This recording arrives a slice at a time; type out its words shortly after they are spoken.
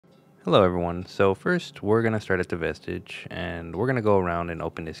Hello everyone. So first we're gonna start at the Vestige and we're gonna go around and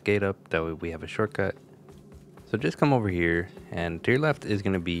open this gate up. That way we have a shortcut. So just come over here and to your left is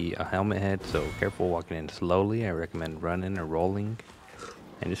gonna be a helmet head. So careful walking in slowly. I recommend running or rolling.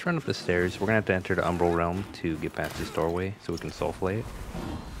 And just run up the stairs. We're gonna have to enter the Umbral realm to get past this doorway so we can soulflay it.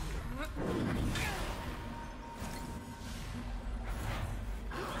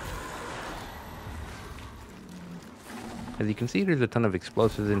 As you can see, there's a ton of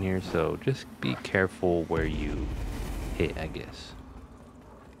explosives in here, so just be careful where you hit, I guess.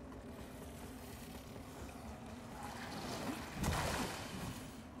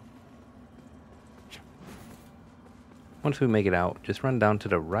 Once we make it out, just run down to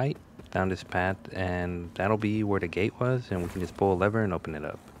the right, down this path, and that'll be where the gate was, and we can just pull a lever and open it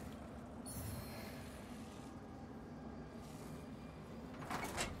up.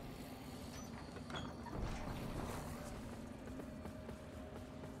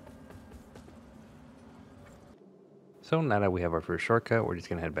 So now that we have our first shortcut, we're just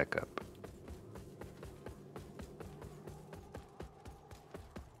gonna head back up.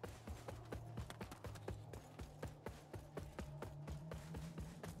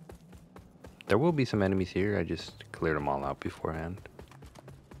 There will be some enemies here, I just cleared them all out beforehand.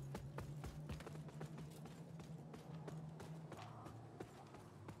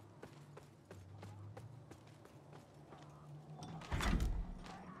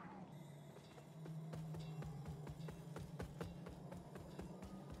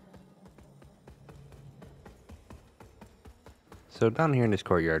 So down here in this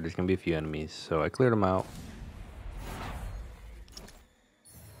courtyard, there's gonna be a few enemies, so I cleared them out.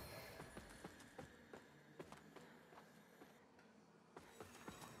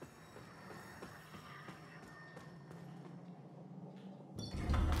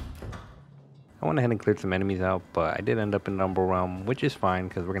 I went ahead and cleared some enemies out, but I did end up in the Umbral realm, which is fine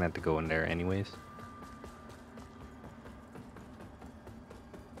because we're gonna have to go in there anyways.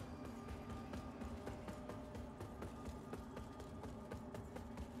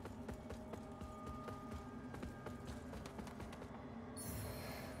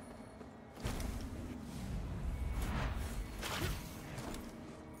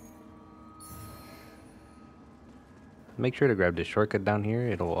 Make sure to grab this shortcut down here,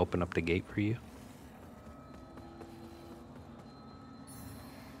 it'll open up the gate for you.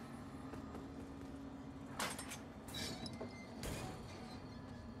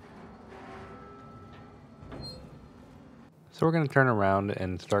 So we're going to turn around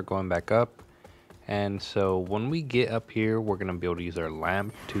and start going back up. And so when we get up here, we're going to be able to use our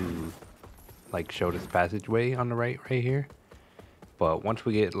lamp to like show this passageway on the right here. But once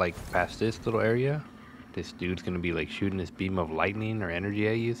we get like past this little area, this dude's going to be like shooting this beam of lightning or energy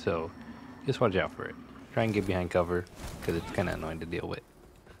at you. So just watch out for it. Try and get behind cover because it's kind of annoying to deal with.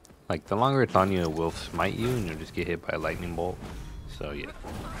 Like the longer it's on you, it will smite you and you'll just get hit by a lightning bolt. So yeah.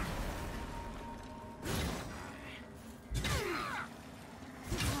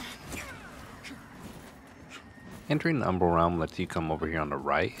 Entering the Umbral realm lets you come over here on the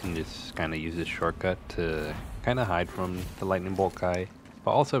right and just kind of use this shortcut to kind of hide from the lightning bolt guy.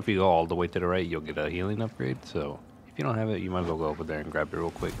 But also if you go all the way to the right, you'll get a healing upgrade. So if you don't have it, you might as well go over there and grab it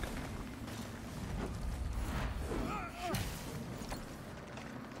real quick.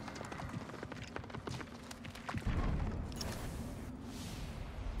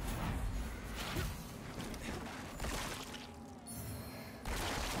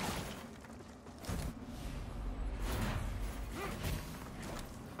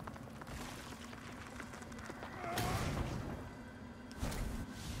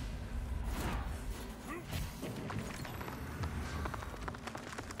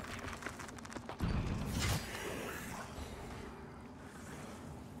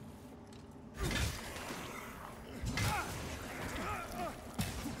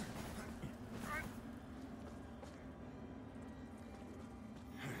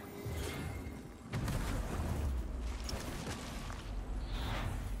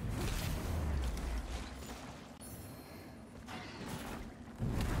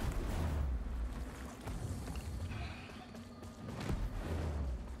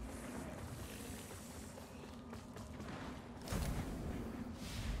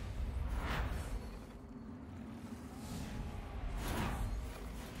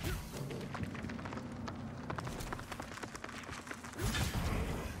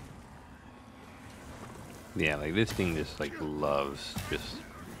 Yeah, like this thing just like loves just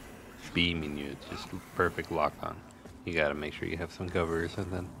beaming you. It's just perfect lock on. You gotta make sure you have some cover or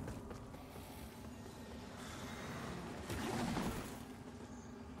something.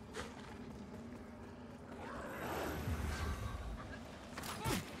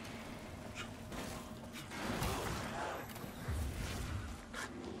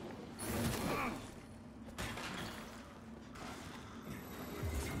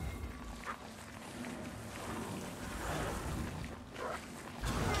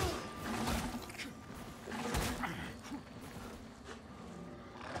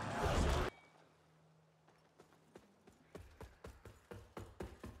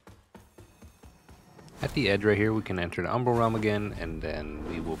 At the edge right here, we can enter the Umbral realm again, and then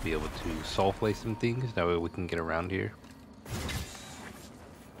we will be able to soul flay some things. That way we can get around here.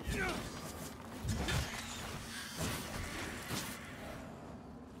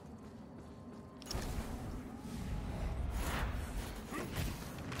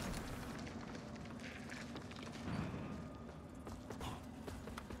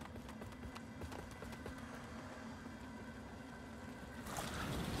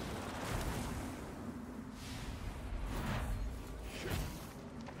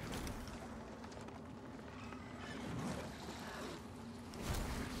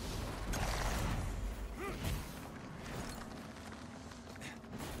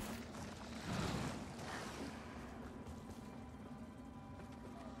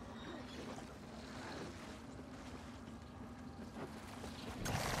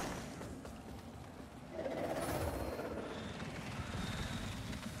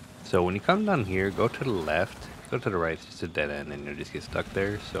 So when you come down here, go to the left. Go to the right, it's just a dead end, and you'll just get stuck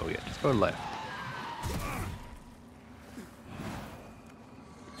there. So yeah, just go left.